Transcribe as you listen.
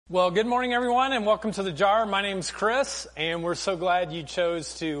Well, good morning, everyone, and welcome to The Jar. My name's Chris, and we're so glad you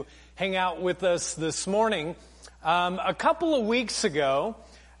chose to hang out with us this morning. A couple of weeks ago,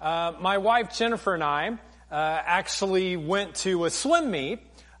 my wife Jennifer and I actually went to a swim meet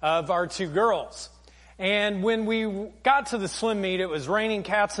of our two girls. And when we got to the swim meet, it was raining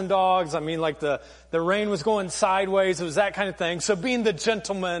cats and dogs. I mean, like the rain was going sideways. It was that kind of thing. So being the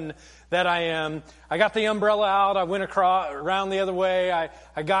gentleman that I am, I got the umbrella out. I went around the other way.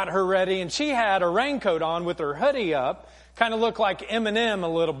 I got her ready, and she had a raincoat on with her hoodie up. Kind of looked like Eminem a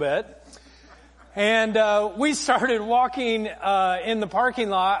little bit. And we started walking in the parking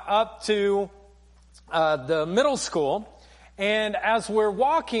lot up to the middle school. And as we're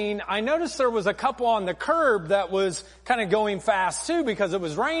walking, I noticed there was a couple on the curb that was kind of going fast too because it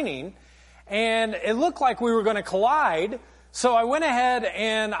was raining. And it looked like we were going to collide. So I went ahead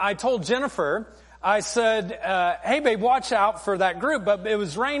and I told Jennifer, I said, hey babe, watch out for that group. But it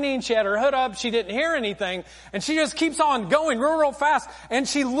was raining. She had her hood up. She didn't hear anything. And she just keeps on going real fast. And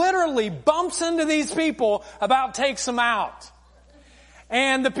she literally bumps into these people, about takes them out.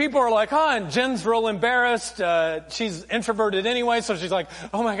 And the people are like, and Jen's real embarrassed. She's introverted anyway, so she's like,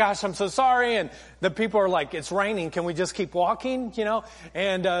 oh my gosh, I'm so sorry. And the people are like, it's raining. Can we just keep walking? You know?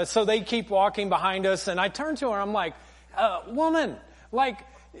 And so they keep walking behind us. And I turn to her, I'm like, woman, like,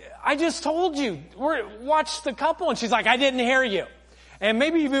 I just told you, watch the couple. And she's like, I didn't hear you. And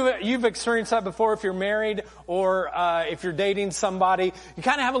maybe you've experienced that before if you're married or if you're dating somebody. You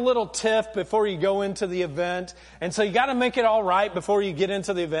kind of have a little tiff before you go into the event. And so you got to make it all right before you get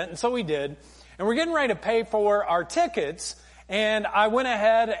into the event. And so we did. And we're getting ready to pay for our tickets. And I went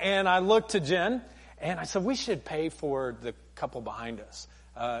ahead and I looked to Jen. And I said, we should pay for the couple behind us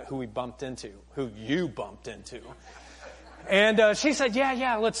who you bumped into. And she said,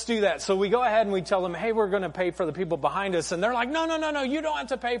 yeah, let's do that. So we go ahead and we tell them, hey, we're going to pay for the people behind us. And they're like, no, you don't have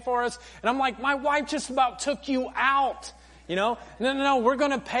to pay for us. And I'm like, my wife just about took you out. You know, no, we're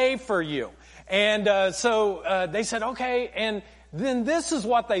going to pay for you. And so they said, okay. And then this is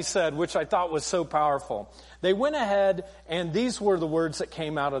what they said, which I thought was so powerful. They went ahead and these were the words that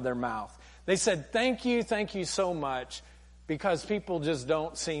came out of their mouth. They said, thank you so much, because people just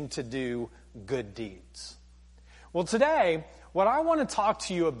don't seem to do good deeds. Well, today, what I want to talk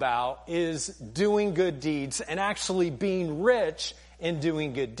to you about is doing good deeds and actually being rich in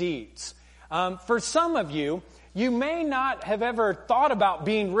doing good deeds. For some of you, you may not have ever thought about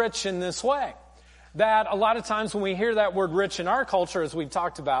being rich in this way. That a lot of times when we hear that word rich in our culture, as we've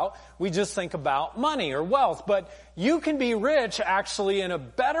talked about, we just think about money or wealth. But you can be rich actually in a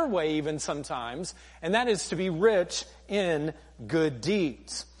better way even sometimes, and that is to be rich in good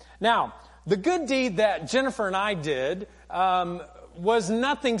deeds. Now, the good deed that Jennifer and I did was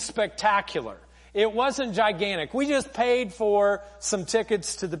nothing spectacular. It wasn't gigantic. We just paid for some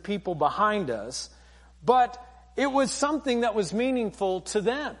tickets to the people behind us, but it was something that was meaningful to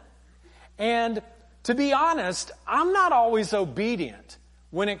them. And to be honest, I'm not always obedient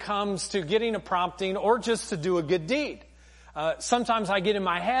when it comes to getting a prompting or just to do a good deed. Sometimes I get in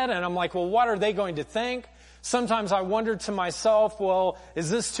my head and I'm like, well, what are they going to think? Sometimes I wonder to myself, well, is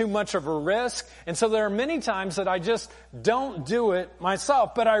this too much of a risk? And so there are many times that I just don't do it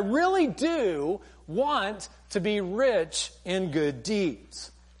myself. But I really do want to be rich in good deeds.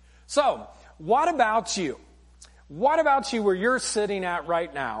 So, what about you? What about you where you're sitting at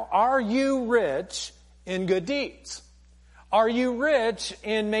right now? Are you rich in good deeds? Are you rich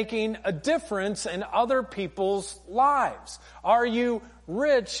in making a difference in other people's lives? Are you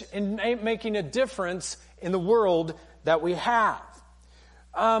rich in making a difference in the world that we have?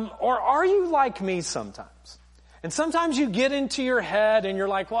 Or are you like me sometimes? And sometimes you get into your head and you're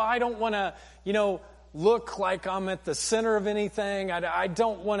like, well, I don't want to, look like I'm at the center of anything. I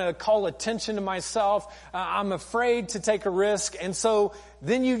don't want to call attention to myself. I'm afraid to take a risk. And so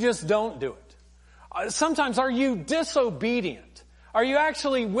then you just don't do it. Sometimes are you disobedient? Are you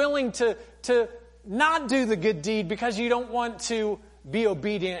actually willing to not do the good deed because you don't want to be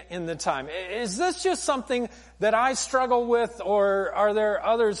obedient in the time? Is this just something that I struggle with, or are there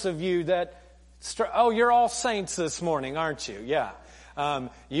others of you that you're all saints this morning, aren't you? Yeah.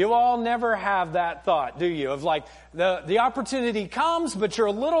 You all never have that thought, do you? Of like, the opportunity comes, but you're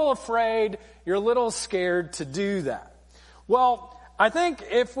a little afraid, you're a little scared to do that. Well, I think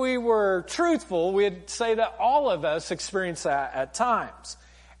if we were truthful, we'd say that all of us experience that at times.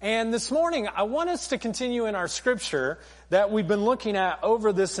 And this morning, I want us to continue in our scripture that we've been looking at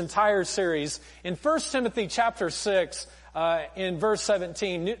over this entire series. In 1 Timothy chapter 6, in verse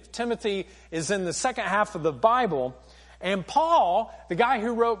 17, Timothy is in the second half of the Bible. And Paul, the guy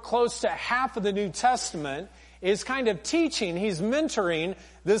who wrote close to half of the New Testament, is kind of teaching, he's mentoring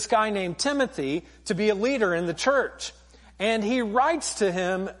this guy named Timothy to be a leader in the church. And he writes to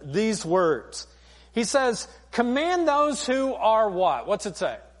him these words. He says, command those who are what? What's it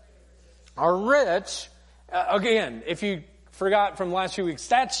say? Are rich. Again, if you forgot from the last few weeks,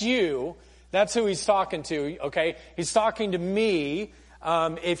 that's you. That's who he's talking to, okay? He's talking to me.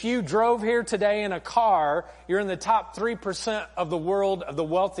 If you drove here today in a car, you're in the top 3% of the world of the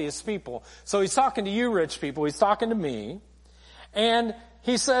wealthiest people. So he's talking to you rich people. He's talking to me. And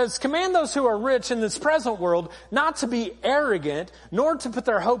he says, command those who are rich in this present world not to be arrogant, nor to put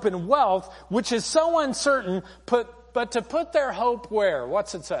their hope in wealth, which is so uncertain, but to put their hope where?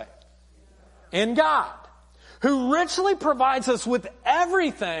 What's it say? In God, who richly provides us with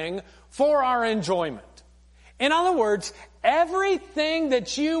everything for our enjoyment. In other words, everything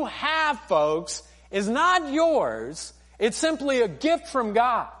that you have, folks, is not yours. It's simply a gift from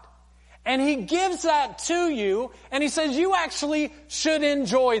God. And He gives that to you, and He says you actually should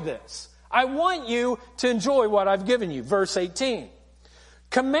enjoy this. I want you to enjoy what I've given you. Verse 18.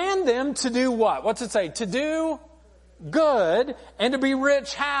 Command them to do what? What's it say? To do good and to be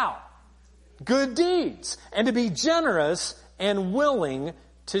rich how? Good deeds. And to be generous and willing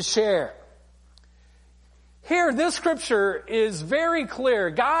to share. Here, this scripture is very clear.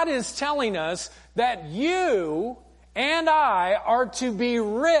 God is telling us that you and I are to be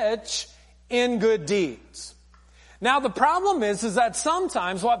rich in good deeds. Now the problem is that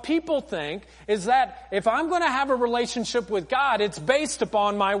sometimes what people think is that if I'm going to have a relationship with God, it's based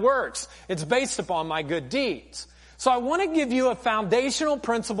upon my works. It's based upon my good deeds. So I want to give you a foundational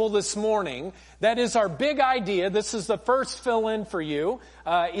principle this morning that is our big idea. This is the first fill-in for you,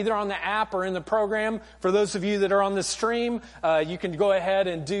 either on the app or in the program. For those of you that are on the stream, you can go ahead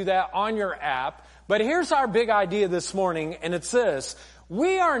and do that on your app. But here's our big idea this morning, and it's this.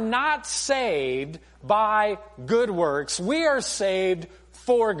 We are not saved by good works. We are saved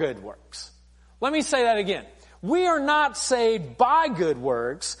for good works. Let me say that again. We are not saved by good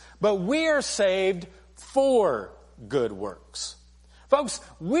works, but we are saved for good works. Folks,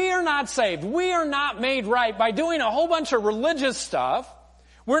 we are not saved. We are not made right by doing a whole bunch of religious stuff.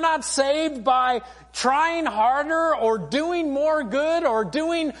 We're not saved by trying harder or doing more good or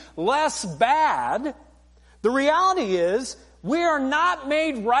doing less bad. The reality is, we are not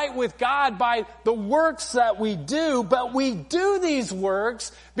made right with God by the works that we do, but we do these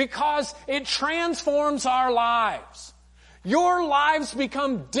works because it transforms our lives. Your lives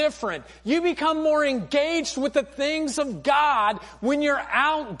become different. You become more engaged with the things of God when you're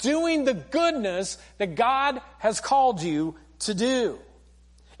out doing the goodness that God has called you to do.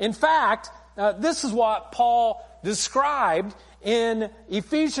 In fact, this is what Paul described in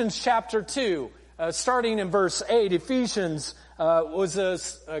Ephesians chapter 2, starting in verse 8. Ephesians was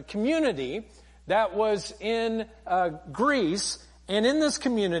a community that was in Greece, and in this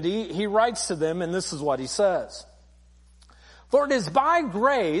community, he writes to them, and this is what he says. For it is by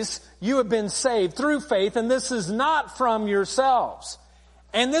grace you have been saved through faith, and this is not from yourselves.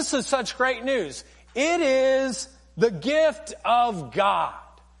 And this is such great news. It is the gift of God.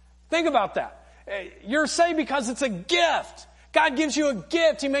 Think about that. You're saved because it's a gift. God gives you a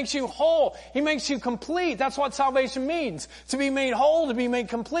gift. He makes you whole. He makes you complete. That's what salvation means. To be made whole, to be made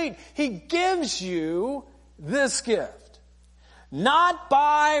complete. He gives you this gift. Not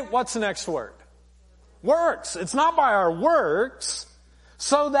by, what's the next word? Works. It's not by our works,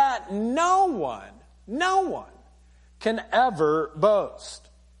 so that no one can ever boast.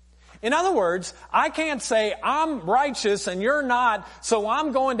 In other words, I can't say I'm righteous and you're not, so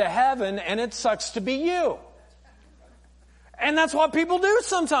I'm going to heaven and it sucks to be you. And that's what people do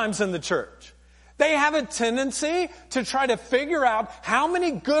sometimes in the church. They have a tendency to try to figure out how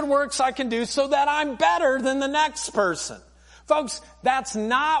many good works I can do so that I'm better than the next person. Folks, that's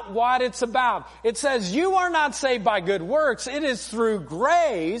not what it's about. It says you are not saved by good works. It is through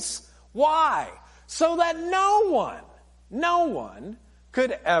grace. Why? So that no one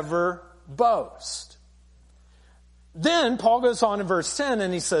could ever boast. Then Paul goes on in verse 10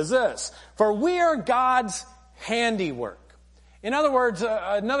 and he says this, for we are God's handiwork. In other words,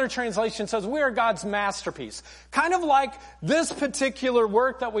 another translation says we are God's masterpiece. Kind of like this particular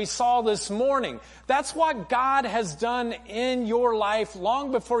work that we saw this morning. That's what God has done in your life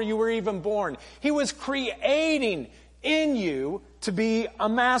long before you were even born. He was creating in you to be a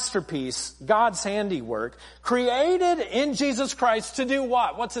masterpiece, God's handiwork, created in Jesus Christ to do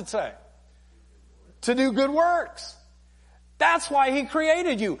what? What's it say? To do good works. That's why He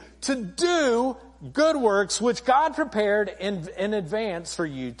created you, to do good works which God prepared in advance for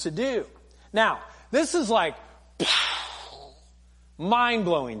you to do. Now, this is like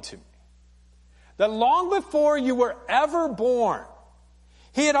mind-blowing to me. that long before you were ever born,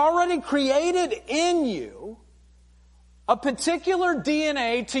 He had already created in you a particular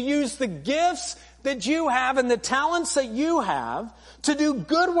DNA to use the gifts that you have and the talents that you have to do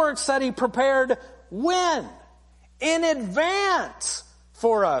good works that He prepared when? In advance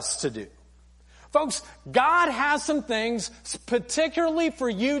for us to do. Folks, God has some things particularly for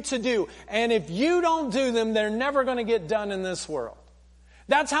you to do. And if you don't do them, they're never going to get done in this world.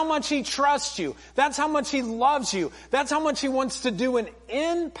 That's how much He trusts you. That's how much He loves you. That's how much He wants to do an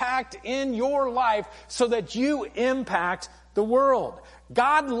impact in your life so that you impact the world.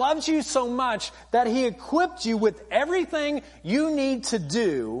 God loves you so much that He equipped you with everything you need to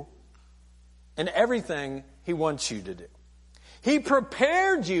do and everything He wants you to do. He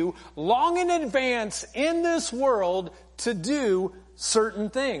prepared you long in advance in this world to do certain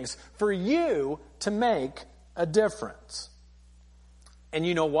things, for you to make a difference. And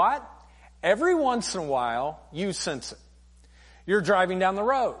you know what? Every once in a while, you sense it. You're driving down the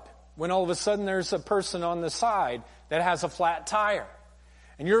road when all of a sudden there's a person on the side that has a flat tire.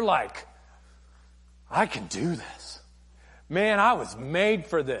 And you're like, I can do this. Man, I was made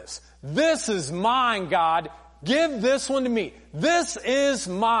for this. This is mine, God. Give this one to me. This is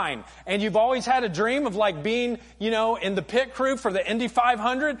mine. And you've always had a dream of like being, in the pit crew for the Indy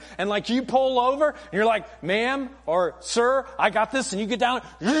 500 and like you pull over and you're like, ma'am or sir, I got this, and you get down,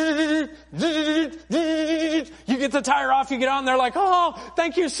 you get the tire off, you get on, and they're like, oh,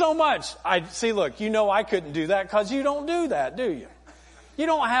 thank you so much. I couldn't do that because you don't do that, do you? You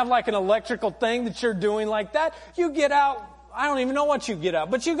don't have like an electrical thing that you're doing like that. You get out. I don't even know what you get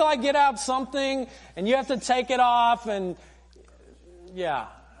out, but you like get out something and you have to take it off, and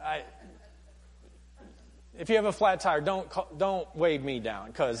if you have a flat tire, don't wave me down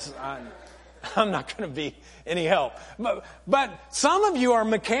because I'm not going to be any help. But some of you are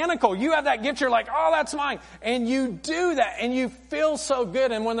mechanical. You have that gift. You're like, oh, that's mine. And you do that and you feel so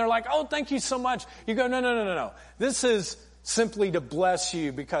good. And when they're like, oh, thank you so much, you go, no. This is simply to bless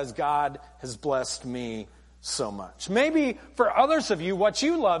you because God has blessed me so much. Maybe for others of you, what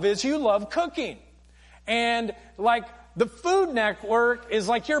you love is you love cooking. And like the Food Network is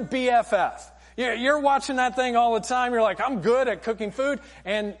like your BFF. You're watching that thing all the time. You're like, I'm good at cooking food.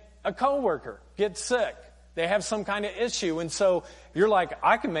 And a coworker gets sick. They have some kind of issue. And so you're like,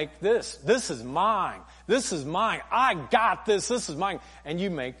 I can make this. This is mine. This is mine. I got this. This is mine. And you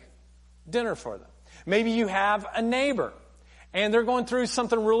make dinner for them. Maybe you have a neighbor and they're going through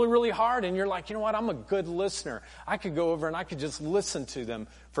something really, really hard. And you're like, you know what? I'm a good listener. I could go over and I could just listen to them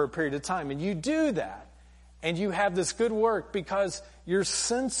for a period of time. And you do that. And you have this good work because you're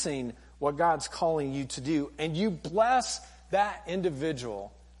sensing what God's calling you to do. And you bless that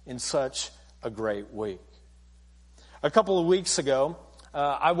individual in such a great way. A couple of weeks ago,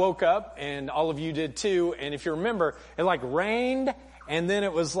 I woke up, and all of you did too. And if you remember, it like rained, and then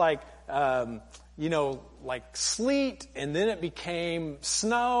it was like, like sleet, and then it became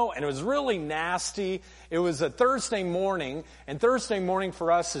snow, and it was really nasty. It was a Thursday morning, and Thursday morning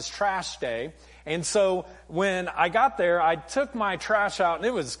for us is trash day. And so when I got there, I took my trash out, and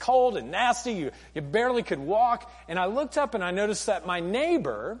it was cold and nasty. You barely could walk. And I looked up, and I noticed that my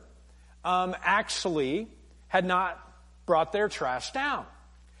neighbor actually had not brought their trash down.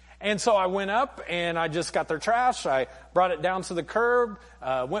 And so I went up and I just got their trash. I brought it down to the curb,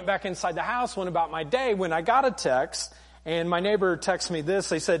 went back inside the house, went about my day. When I got a text, and my neighbor texted me this,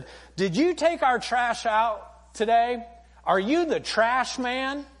 they said, "Did you take our trash out today? Are you the trash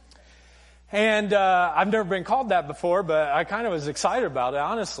man?" And I've never been called that before, but I kind of was excited about it,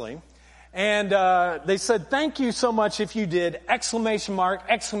 honestly. And they said, "Thank you so much if you did," exclamation mark,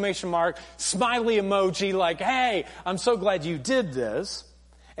 smiley emoji, like, "Hey, I'm so glad you did this."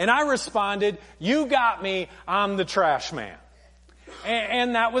 And I responded, "You got me, I'm the trash man."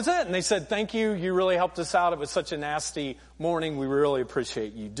 And that was it. And they said, "Thank you, you really helped us out. It was such a nasty morning. We really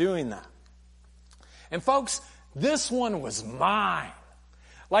appreciate you doing that." And folks, this one was mine.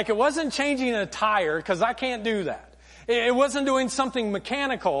 Like, it wasn't changing a tire, because I can't do that. It wasn't doing something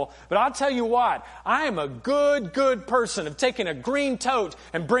mechanical, but I'll tell you what, I am a good person of taking a green tote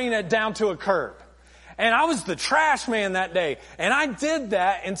and bringing it down to a curb. And I was the trash man that day. And I did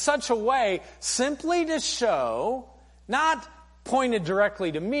that in such a way simply to show, not pointed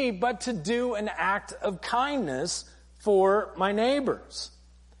directly to me, but to do an act of kindness for my neighbors.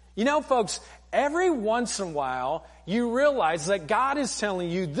 You know, folks, every once in a while, you realize that God is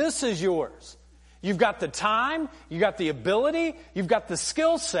telling you, this is yours. You've got the time, you've got the ability, you've got the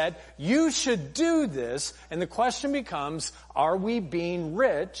skill set. You should do this. And the question becomes, are we being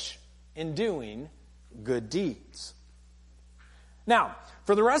rich in doing good deeds? Now,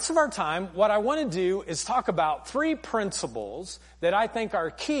 For the rest of our time, what I want to do is talk about 3 principles that I think are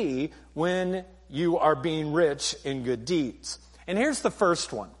key when you are being rich in good deeds. And here's the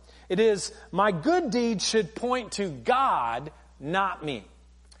first one. It is, my good deeds should point to God, not me.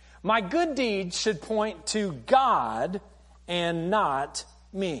 My good deeds should point to God and not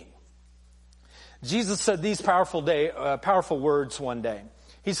me. Jesus said these powerful words one day.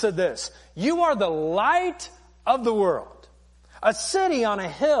 He said this, "You are the light of the world, a city on a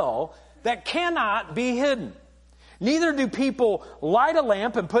hill that cannot be hidden. Neither do people light a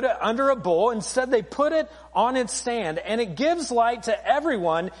lamp and put it under a bowl. Instead, they put it on its stand, and it gives light to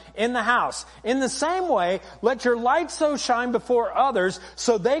everyone in the house. In the same way, let your light so shine before others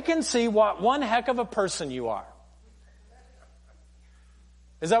so they can see what one heck of a person you are."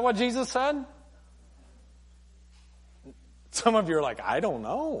 Is that what Jesus said? Some of you are like, I don't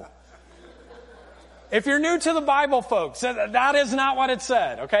know. If you're new to the Bible, folks, that is not what it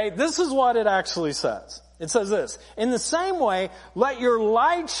said, okay? This is what it actually says. It says this, "In the same way, let your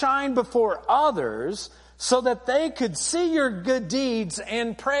light shine before others so that they could see your good deeds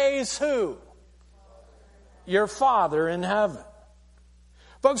and praise" who? Your Father in heaven.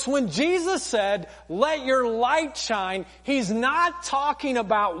 Folks, when Jesus said, "Let your light shine," He's not talking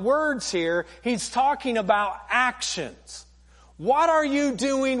about words here. He's talking about actions. What are you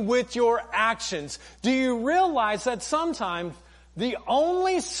doing with your actions? Do you realize that sometimes the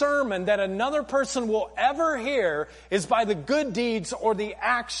only sermon that another person will ever hear is by the good deeds or the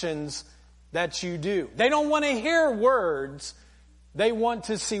actions that you do? They don't want to hear words. They want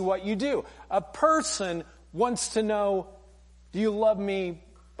to see what you do. A person wants to know, do you love me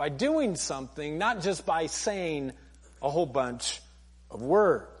by doing something, not just by saying a whole bunch of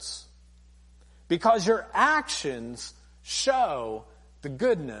words? Because your actions show the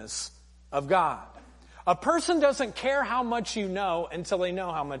goodness of God. A person doesn't care how much you know until they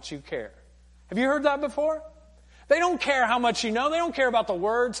know how much you care. Have you heard that before? They don't care how much you know. They don't care about the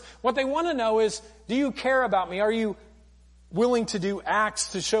words. What they want to know is, do you care about me? Are you willing to do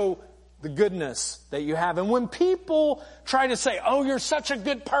acts to show the goodness that you have? And when people try to say, "Oh, you're such a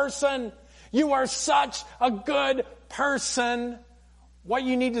good person. You are such a good person," what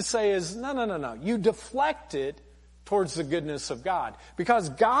you need to say is, no. You deflect it towards the goodness of God. Because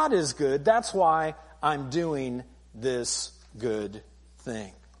God is good, that's why I'm doing this good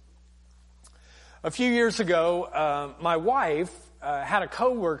thing. A few years ago, my wife had a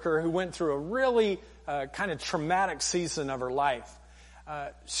coworker who went through a really kind of traumatic season of her life.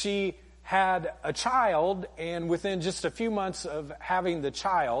 She had a child, and within just a few months of having the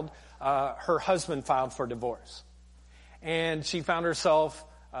child, her husband filed for divorce. And she found herself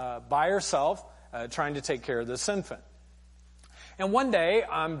by herself trying to take care of this infant. And one day,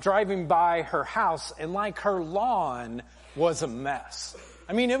 I'm driving by her house, and like her lawn was a mess.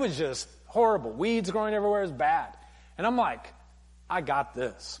 I mean, it was just horrible. Weeds growing everywhere. It was bad. And I'm like, I got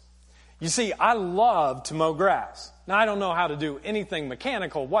this. You see, I love to mow grass. Now, I don't know how to do anything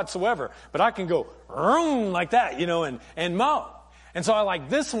mechanical whatsoever, but I can go like that, and mow. And so I like,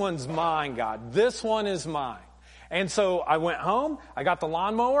 this one's mine, God. This one is mine. And so I went home, I got the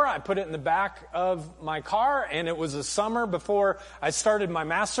lawnmower, I put it in the back of my car, and it was a summer before I started my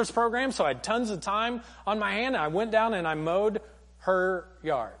master's program, so I had tons of time on my hand. I went down and I mowed her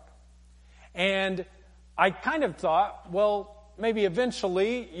yard. And I kind of thought, well, maybe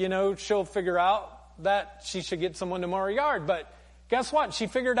eventually, she'll figure out that she should get someone to mow her yard. But guess what? She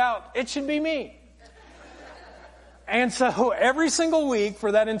figured out it should be me. And so every single week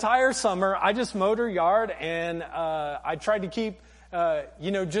for that entire summer, I just mowed her yard, and I tried to keep,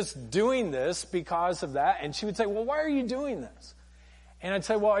 just doing this because of that. And she would say, "Well, why are you doing this?" And I'd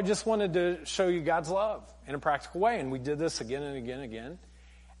say, "Well, I just wanted to show you God's love in a practical way." And we did this again and again and again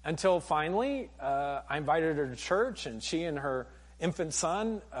until finally I invited her to church, and she and her infant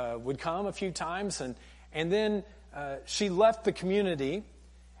son would come a few times. And then she left the community.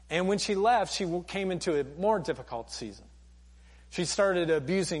 And when she left, she came into a more difficult season. She started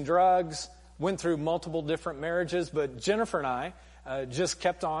abusing drugs, went through multiple different marriages, but Jennifer and I just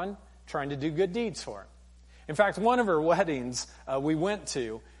kept on trying to do good deeds for her. In fact, one of her weddings we went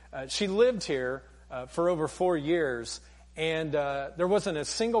to, she lived here for over 4 years, and there wasn't a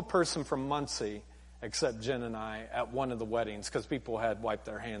single person from Muncie except Jen and I at one of the weddings because people had wiped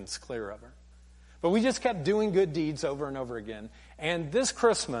their hands clear of her. But we just kept doing good deeds over and over again. And this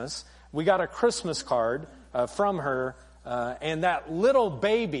Christmas, we got a Christmas card from her, and that little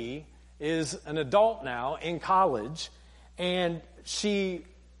baby is an adult now in college. And she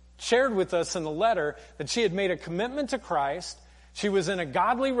shared with us in the letter that she had made a commitment to Christ. She was in a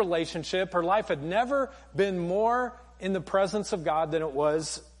godly relationship. Her life had never been more in the presence of God than it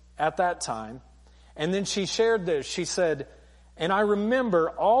was at that time. And then she shared this. She said, and I remember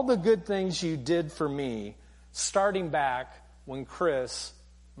all the good things you did for me starting back when Chris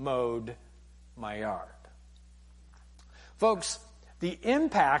mowed my yard. Folks, the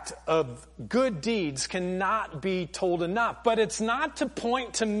impact of good deeds cannot be told enough. But it's not to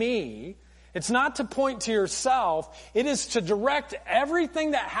point to me. It's not to point to yourself. It is to direct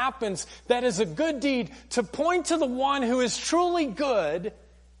everything that happens that is a good deed to point to the one who is truly good,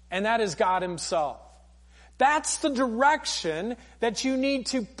 and that is God himself. That's the direction that you need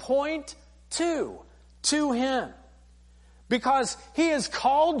to point to him. Because he has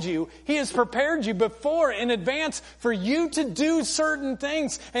called you, he has prepared you before in advance for you to do certain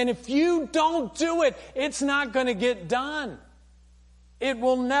things. And if you don't do it, it's not going to get done. It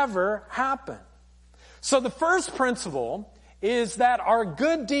will never happen. So the first principle is that our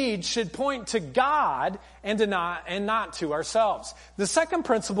good deeds should point to God and not to ourselves. The second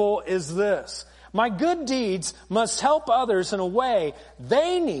principle is this: my good deeds must help others in a way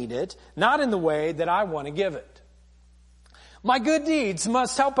they need it, not in the way that I want to give it. My good deeds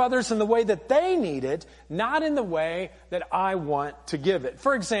must help others in the way that they need it, not in the way that I want to give it.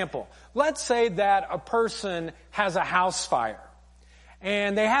 For example, let's say that a person has a house fire.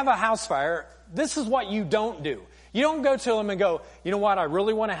 And they have a house fire. This is what you don't do. You don't go to them and go, you know what, I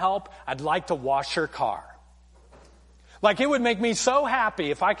really want to help. I'd like to wash your car. Like, it would make me so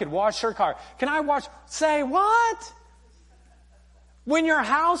happy if I could wash your car. Can I wash? Say what? When your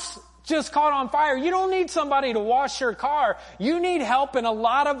house just caught on fire, you don't need somebody to wash your car. You need help in a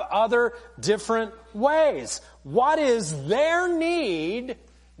lot of other different ways. What is their need,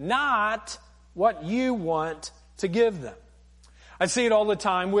 not what you want to give them. I see it all the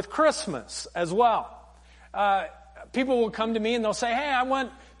time with Christmas as well. People will come to me and they'll say, hey, I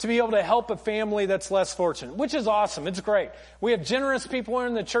want to be able to help a family that's less fortunate, which is awesome. It's great. We have generous people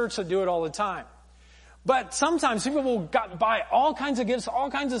in the church that do it all the time. But sometimes people will buy all kinds of gifts, all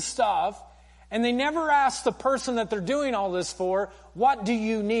kinds of stuff, and they never ask the person that they're doing all this for, what do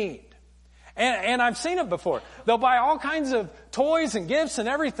you need? And I've seen it before. They'll buy all kinds of toys and gifts and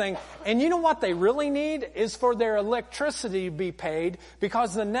everything, and you know what they really need is for their electricity to be paid,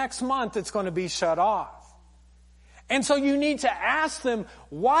 because the next month it's going to be shut off. And so you need to ask them,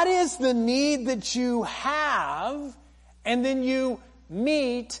 what is the need that you have? And then you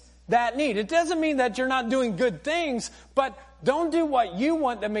meet that need. It doesn't mean that you're not doing good things, but don't do what you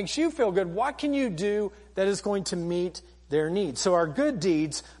want that makes you feel good. What can you do that is going to meet their needs? So our good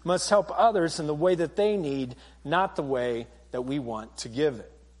deeds must help others in the way that they need, not the way that we want to give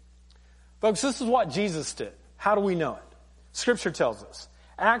it. Folks, this is what Jesus did. How do we know it? Scripture tells us.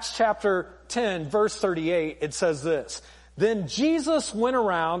 Acts chapter 10, verse 38, it says this. Then Jesus went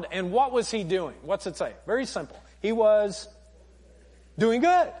around, and what was he doing? What's it say? Very simple. He was doing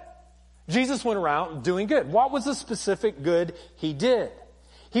good. Jesus went around doing good. What was the specific good he did?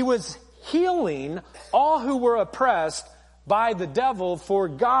 He was healing all who were oppressed by the devil, for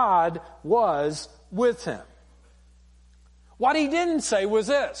God was with him. What he didn't say was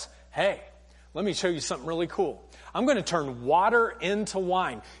this: hey, let me show you something really cool. I'm going to turn water into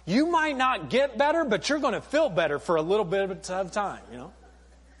wine. You might not get better, but you're going to feel better for a little bit of time, you know?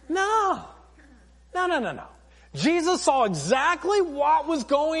 No. Jesus saw exactly what was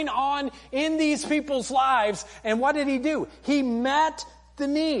going on in these people's lives, and what did he do? He met the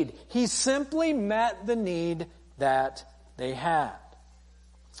need. He simply met the need that they had.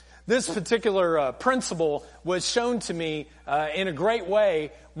 This particular principle was shown to me in a great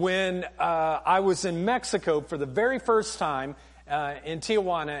way when I was in Mexico for the very first time in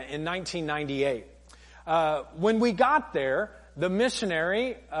Tijuana in 1998. When we got there, the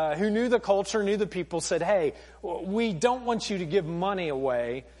missionary who knew the culture, knew the people, said, hey, we don't want you to give money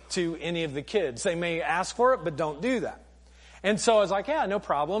away to any of the kids. They may ask for it, but don't do that. And so I was like, yeah, no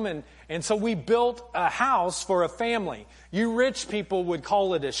problem. And so we built a house for a family. You rich people would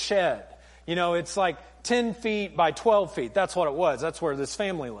call it a shed. You know, it's like 10 feet by 12 feet. That's what it was. That's where this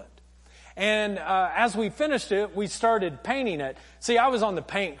family lived. And as we finished it, we started painting it. See, I was on the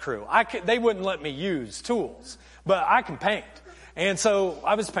paint crew. They wouldn't let me use tools, but I can paint. And so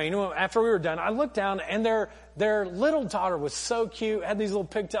I was painting. After we were done, I looked down, and their little daughter was so cute, had these little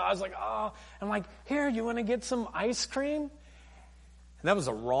pigtails. I was like, oh. I'm like, here, you want to get some ice cream? And that was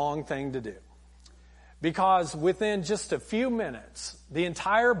the wrong thing to do. Because within just a few minutes, the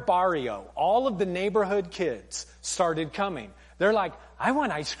entire barrio, all of the neighborhood kids started coming. They're like, I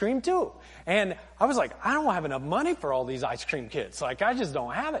want ice cream too. And I was like, I don't have enough money for all these ice cream kids. Like, I just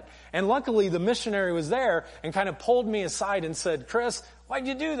don't have it. And luckily the missionary was there and kind of pulled me aside and said, Chris, why'd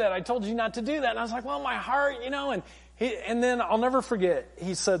you do that? I told you not to do that. And I was like, well, my heart, you know. And And then I'll never forget,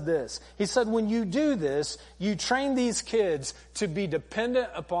 he said this. He said, when you do this, you train these kids to be dependent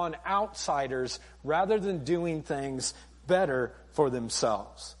upon outsiders rather than doing things better for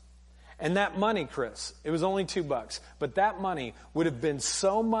themselves. And that money, Chris, it was only $2, but that money would have been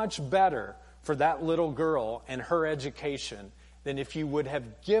so much better for that little girl and her education than if you would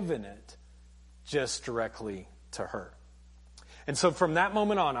have given it just directly to her. And so from that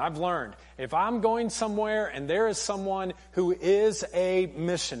moment on, I've learned, if I'm going somewhere and there is someone who is a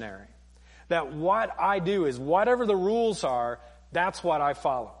missionary, that what I do is whatever the rules are, that's what I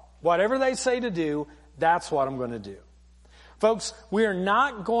follow. Whatever they say to do, that's what I'm going to do. Folks, we are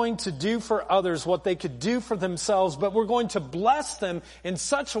not going to do for others what they could do for themselves, but we're going to bless them in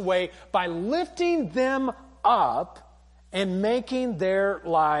such a way by lifting them up and making their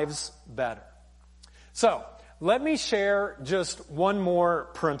lives better. So, let me share just one more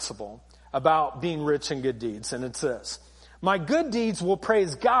principle about being rich in good deeds, and it's this. My good deeds will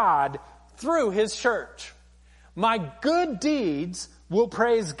praise God through His church. My good deeds will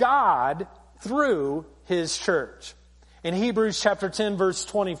praise God through His church. In Hebrews chapter 10, verse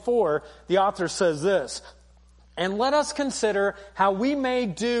 24, the author says this, and let us consider how we may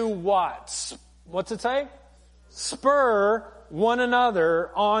do what? What's it say? Spur one another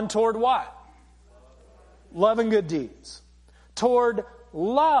on toward what? Love and good deeds. Toward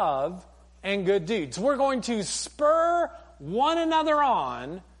love and good deeds. We're going to spur one another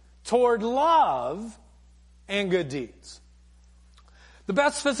on toward love and good deeds. The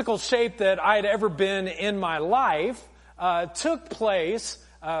best physical shape that I had ever been in my life took place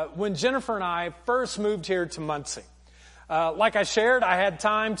when Jennifer and I first moved here to Muncie. Like I shared, I had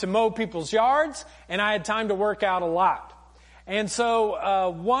time to mow people's yards and I had time to work out a lot. And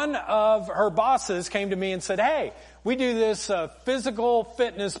so one of her bosses came to me and said, hey, we do this physical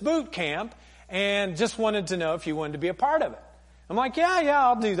fitness boot camp and just wanted to know if you wanted to be a part of it. I'm like, yeah,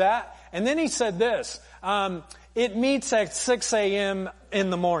 I'll do that. And then he said this, it meets at 6 a.m. in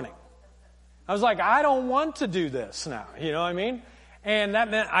the morning. I was like, I don't want to do this now, you know what I mean? And that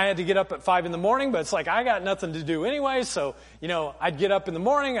meant I had to get up at 5 in the morning, but it's like I got nothing to do anyway. So, I'd get up in the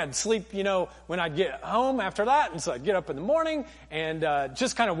morning, I'd sleep, when I'd get home after that. And so I'd get up in the morning and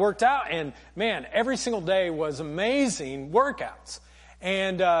just kind of worked out. And man, every single day was amazing workouts.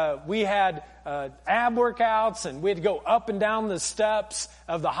 And we had ab workouts and we had to go up and down the steps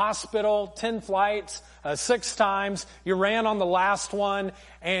of the hospital, 10 flights, 6 times. You ran on the last one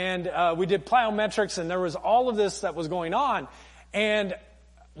and we did plyometrics and there was all of this that was going on. And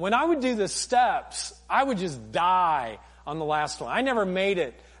when I would do the steps, I would just die on the last one. I never made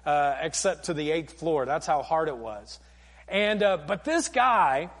it except to the 8th floor. That's how hard it was. And but this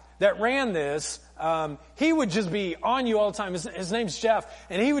guy that ran this, he would just be on you all the time. His name's Jeff.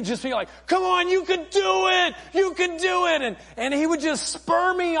 And he would just be like, come on, you can do it! You can do it! And he would just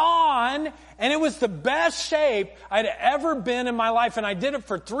spur me on. And it was the best shape I'd ever been in my life. And I did it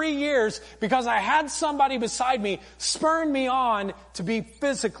for 3 years because I had somebody beside me spurring me on to be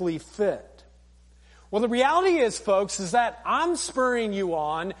physically fit. Well, the reality is, folks, is that I'm spurring you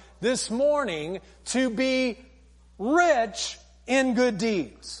on this morning to be rich in good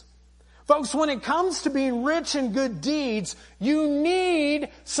deeds. Folks, when it comes to being rich in good deeds, you need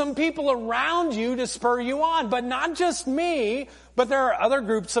some people around you to spur you on. But not just me, but there are other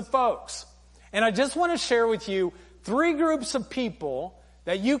groups of folks. And I just want to share with you 3 groups of people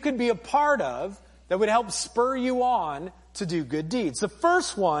that you could be a part of that would help spur you on to do good deeds. The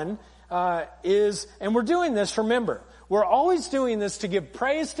first one is, and we're doing this, remember, we're always doing this to give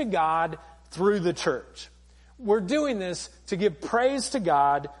praise to God through the church. We're doing this to give praise to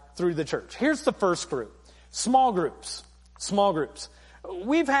God through the church. Here's the first group. Small groups. Small groups.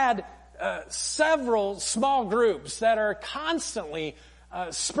 We've had several small groups that are constantly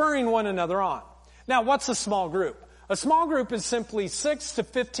spurring one another on. Now, what's a small group? A small group is simply 6 to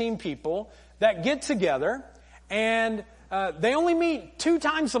 15 people that get together and they only meet 2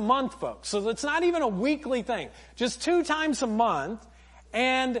 times a month, folks. So it's not even a weekly thing. Just 2 times a month.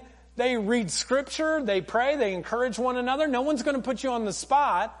 And they read scripture, they pray, they encourage one another. No one's going to put you on the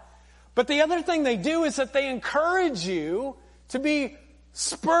spot. But the other thing they do is that they encourage you to be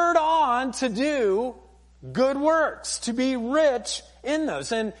spurred on to do good works, to be rich in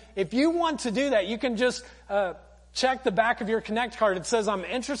those. And if you want to do that, you can just check the back of your Connect card. It says, I'm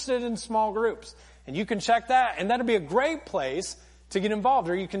interested in small groups. And you can check that, and that'll be a great place to get involved.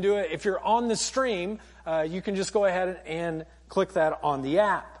 Or you can do it, if you're on the stream, you can just go ahead and click that on the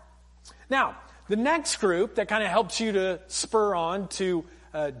app. Now, the next group that kind of helps you to spur on to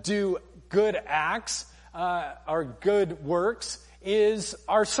do good acts or good works is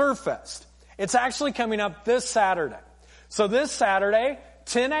our Serve Fest. It's actually coming up this Saturday. So this Saturday,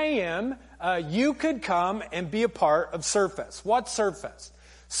 10 a.m., you could come and be a part of Serve Fest. What's Serve Fest?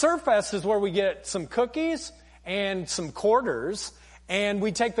 Serve Fest is where we get some cookies and some quarters, and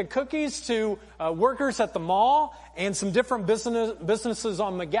we take the cookies to workers at the mall and some different businesses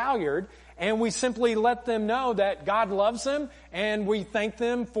on McGalliard, and we simply let them know that God loves them, and we thank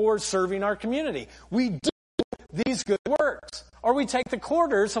them for serving our community. We do these good works. Or we take the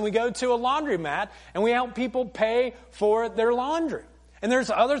quarters and we go to a laundromat and we help people pay for their laundry. And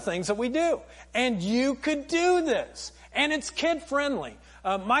there's other things that we do. And you could do this. And it's kid friendly.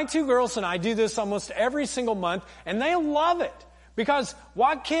 My two girls and I do this almost every single month, and they love it. Because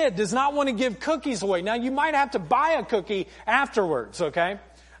what kid does not want to give cookies away? Now, you might have to buy a cookie afterwards, okay?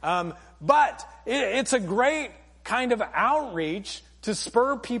 But it's a great kind of outreach to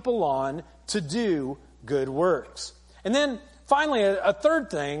spur people on to do good works. And then finally, a third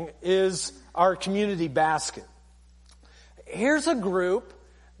thing is our community basket. Here's a group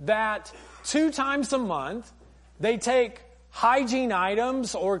that 2 times a month, they take hygiene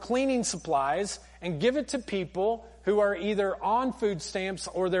items or cleaning supplies and give it to people who are either on food stamps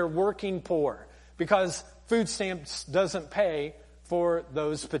or they're working poor, because food stamps doesn't pay for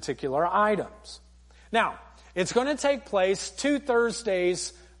those particular items. Now, it's going to take place 2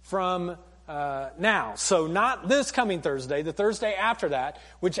 Thursdays from now. So not this coming Thursday, the Thursday after that,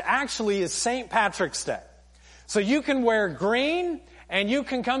 which actually is St. Patrick's Day. So you can wear green, and you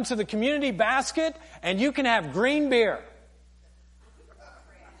can come to the community basket, and you can have green beer.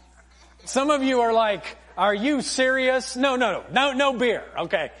 Some of you are like, are you serious? No beer.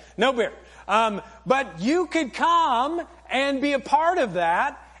 Okay, no beer. But you could come and be a part of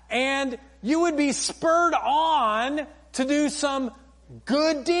that, and you would be spurred on to do some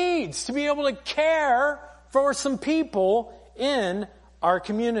good deeds, to be able to care for some people in our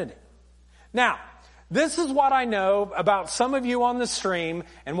community. Now, this is what I know about some of you on the stream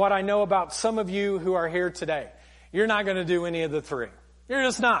and what I know about some of you who are here today. You're not going to do any of the 3. You're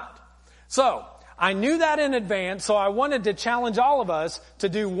just not. So, I knew that in advance, so I wanted to challenge all of us to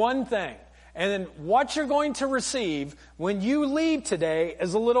do one thing. And then what you're going to receive when you leave today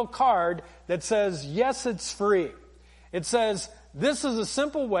is a little card that says, yes, it's free. It says, this is a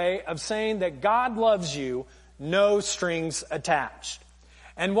simple way of saying that God loves you, no strings attached.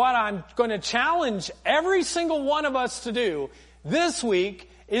 And what I'm going to challenge every single one of us to do this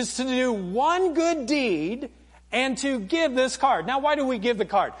week is to do one good deed and to give this card. Now, why do we give the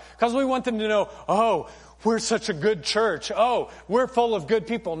card? Because we want them to know, oh, we're such a good church. Oh, we're full of good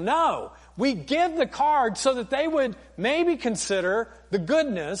people. No, we give the card so that they would maybe consider the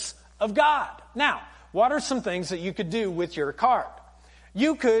goodness of God. Now, what are some things that you could do with your card?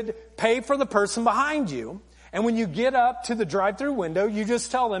 You could pay for the person behind you, and when you get up to the drive-through window, you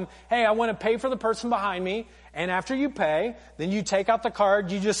just tell them, hey, I want to pay for the person behind me, and after you pay, then you take out the card,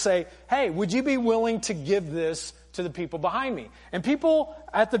 you just say, hey, would you be willing to give this to the people behind me? And people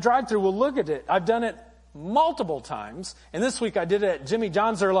at the drive-through will look at it. I've done it multiple times, and this week I did it at Jimmy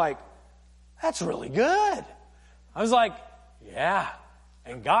John's. They're like, that's really good. I was like, yeah,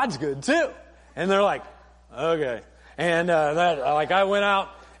 and God's good too. And they're like, okay. And I went out,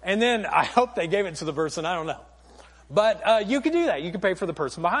 and then I hope they gave it to the person. I don't know. But you could do that. You could pay for the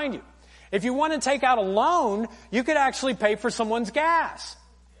person behind you. If you want to take out a loan, you could actually pay for someone's gas.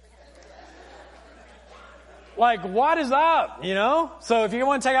 Like, what is up, you know? So if you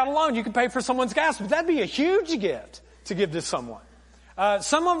want to take out a loan, you can pay for someone's gas. But that'd be a huge gift to give to someone.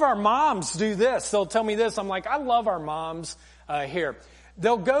 Some of our moms do this. They'll tell me this. I'm like, I love our moms here.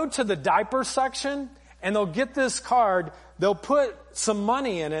 They'll go to the diaper section, and they'll get this card. They'll put some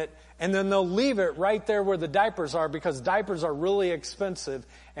money in it, and then they'll leave it right there where the diapers are, because diapers are really expensive.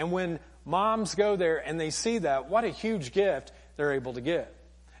 And when moms go there and they see that, what a huge gift they're able to give.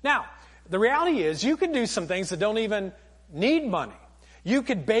 Now, the reality is you can do some things that don't even need money. You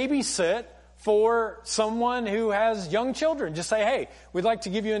could babysit for someone who has young children. Just say, hey, we'd like to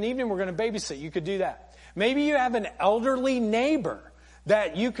give you an evening. We're going to babysit. You could do that. Maybe you have an elderly neighbor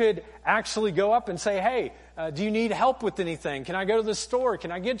that you could actually go up and say, hey, do you need help with anything? Can I go to the store?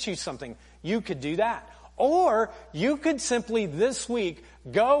 Can I get you something? You could do that. Or you could simply this week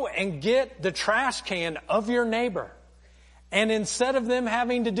go and get the trash can of your neighbor. And instead of them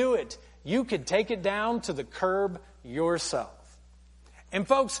having to do it, you could take it down to the curb yourself. And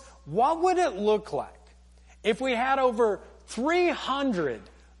folks, what would it look like if we had over 300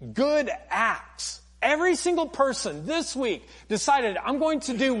 good acts? Every single person this week decided, I'm going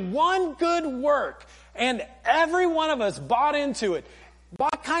to do one good work, and every one of us bought into it.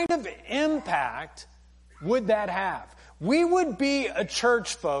 What kind of impact would that have? We would be a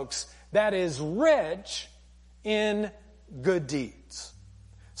church, folks, that is rich in good deeds.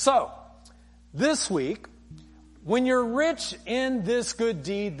 So, this week, when you're rich in this good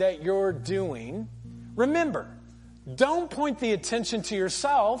deed that you're doing, remember, don't point the attention to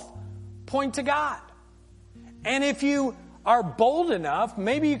yourself, point to God. And if you are bold enough,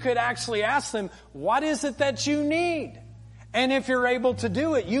 maybe you could actually ask them, what is it that you need? And if you're able to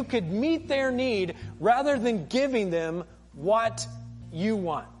do it, you could meet their need rather than giving them what you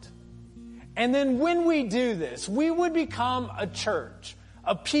want. And then when we do this, we would become a church,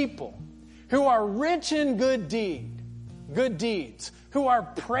 a people who are rich in good deeds, who are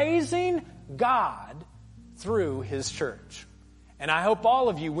praising God through His church. And I hope all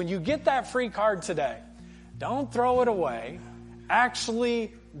of you, when you get that free card today, don't throw it away.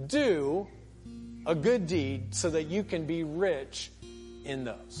 Actually do a good deed so that you can be rich in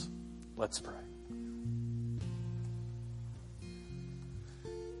those. Let's pray.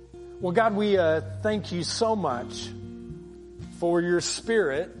 Well, God, we thank you so much for your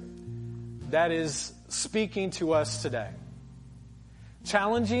Spirit that is speaking to us today,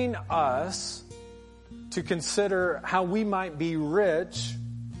 challenging us to consider how we might be rich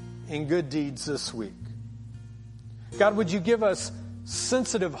in good deeds this week. God, would you give us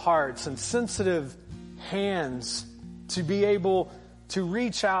sensitive hearts and sensitive hands to be able to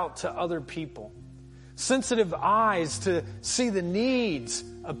reach out to other people, sensitive eyes to see the needs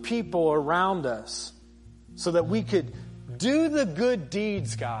of people around us so that we could do the good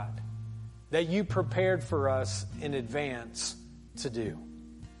deeds, God, that you prepared for us in advance to do.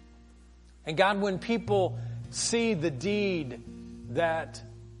 And God, when people see the deed that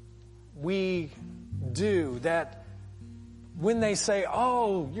we do, that when they say,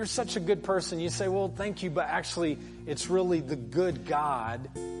 oh, you're such a good person, you say, well, thank you, but actually it's really the good God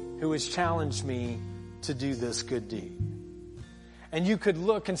who has challenged me to do this good deed. And you could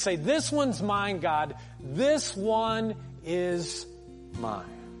look and say, this one's mine, God. This one is mine.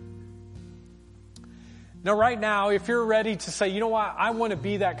 Now, right now, if you're ready to say, you know what, I want to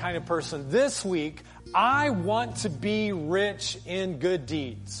be that kind of person, this week, I want to be rich in good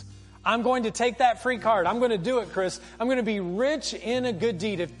deeds. I'm going to take that free card. I'm going to do it, Chris. I'm going to be rich in a good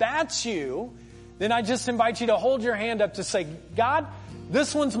deed. If that's you, then I just invite you to hold your hand up to say, God,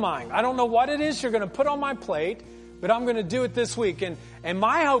 this one's mine. I don't know what it is you're going to put on my plate, but I'm going to do it this week. And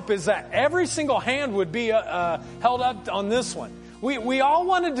my hope is that every single hand would be held up on this one. We all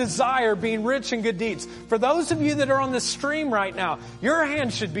want to desire being rich in good deeds. For those of you that are on the stream right now, your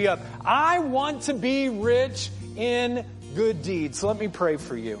hand should be up. I want to be rich in good deeds. Let me pray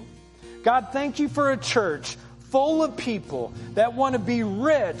for you. God, thank you for a church full of people that want to be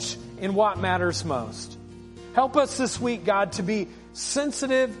rich in what matters most. Help us this week, God, to be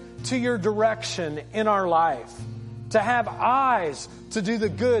sensitive to your direction in our life, to have eyes to do the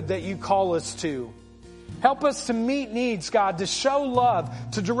good that you call us to. Help us to meet needs, God, to show love,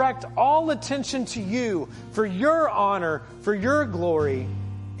 to direct all attention to you for your honor, for your glory.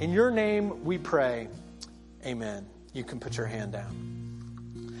 In your name we pray. Amen. You can put your hand down.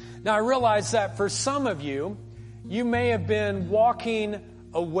 Now, I realize that for some of you, you may have been walking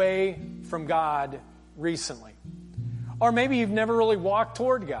away from God recently. Or maybe you've never really walked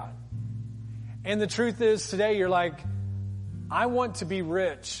toward God. And the truth is today you're like, I want to be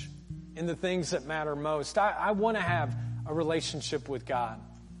rich in the things that matter most. I want to have a relationship with God.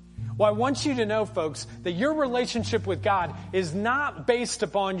 Well, I want you to know, folks, that your relationship with God is not based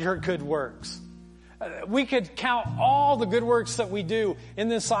upon your good works. We could count all the good works that we do in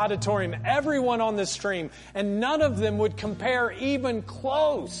this auditorium, everyone on this stream, and none of them would compare even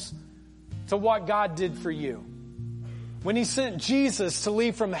close to what God did for you. When He sent Jesus to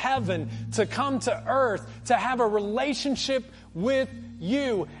leave from heaven, to come to earth, to have a relationship with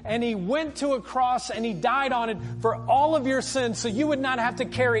you, and He went to a cross and He died on it for all of your sins so you would not have to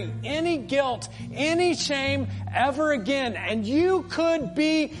carry any guilt, any shame ever again, and you could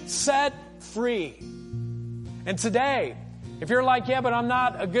be set free. And today, if you're like, yeah, but I'm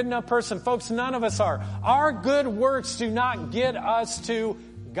not a good enough person, folks, none of us are. Our good works do not get us to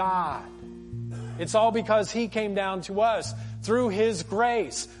God. It's all because He came down to us through His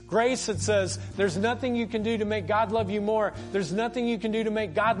grace. Grace that says there's nothing you can do to make God love you more. There's nothing you can do to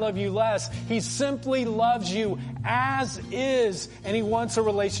make God love you less. He simply loves you as is, and He wants a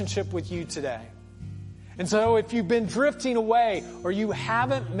relationship with you today. And so if you've been drifting away or you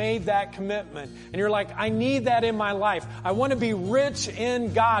haven't made that commitment and you're like, I need that in my life. I want to be rich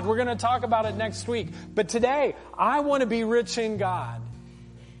in God. We're going to talk about it next week. But today, I want to be rich in God.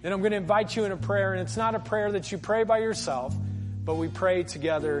 Then I'm going to invite you in a prayer. And it's not a prayer that you pray by yourself, but we pray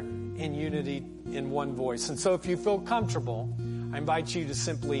together in unity in one voice. And so if you feel comfortable, I invite you to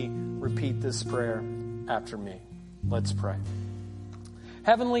simply repeat this prayer after me. Let's pray.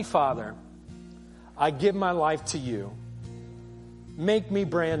 Heavenly Father, I give my life to you. Make me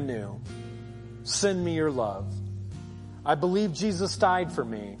brand new. Send me your love. I believe Jesus died for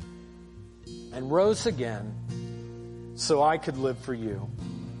me and rose again so I could live for you.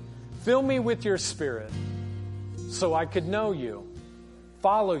 Fill me with your Spirit so I could know you,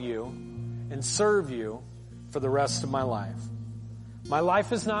 follow you, and serve you for the rest of my life. My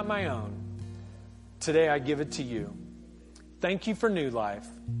life is not my own. Today I give it to you. Thank you for new life.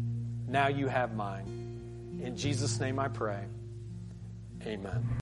 Now you have mine. In Jesus' name I pray. Amen.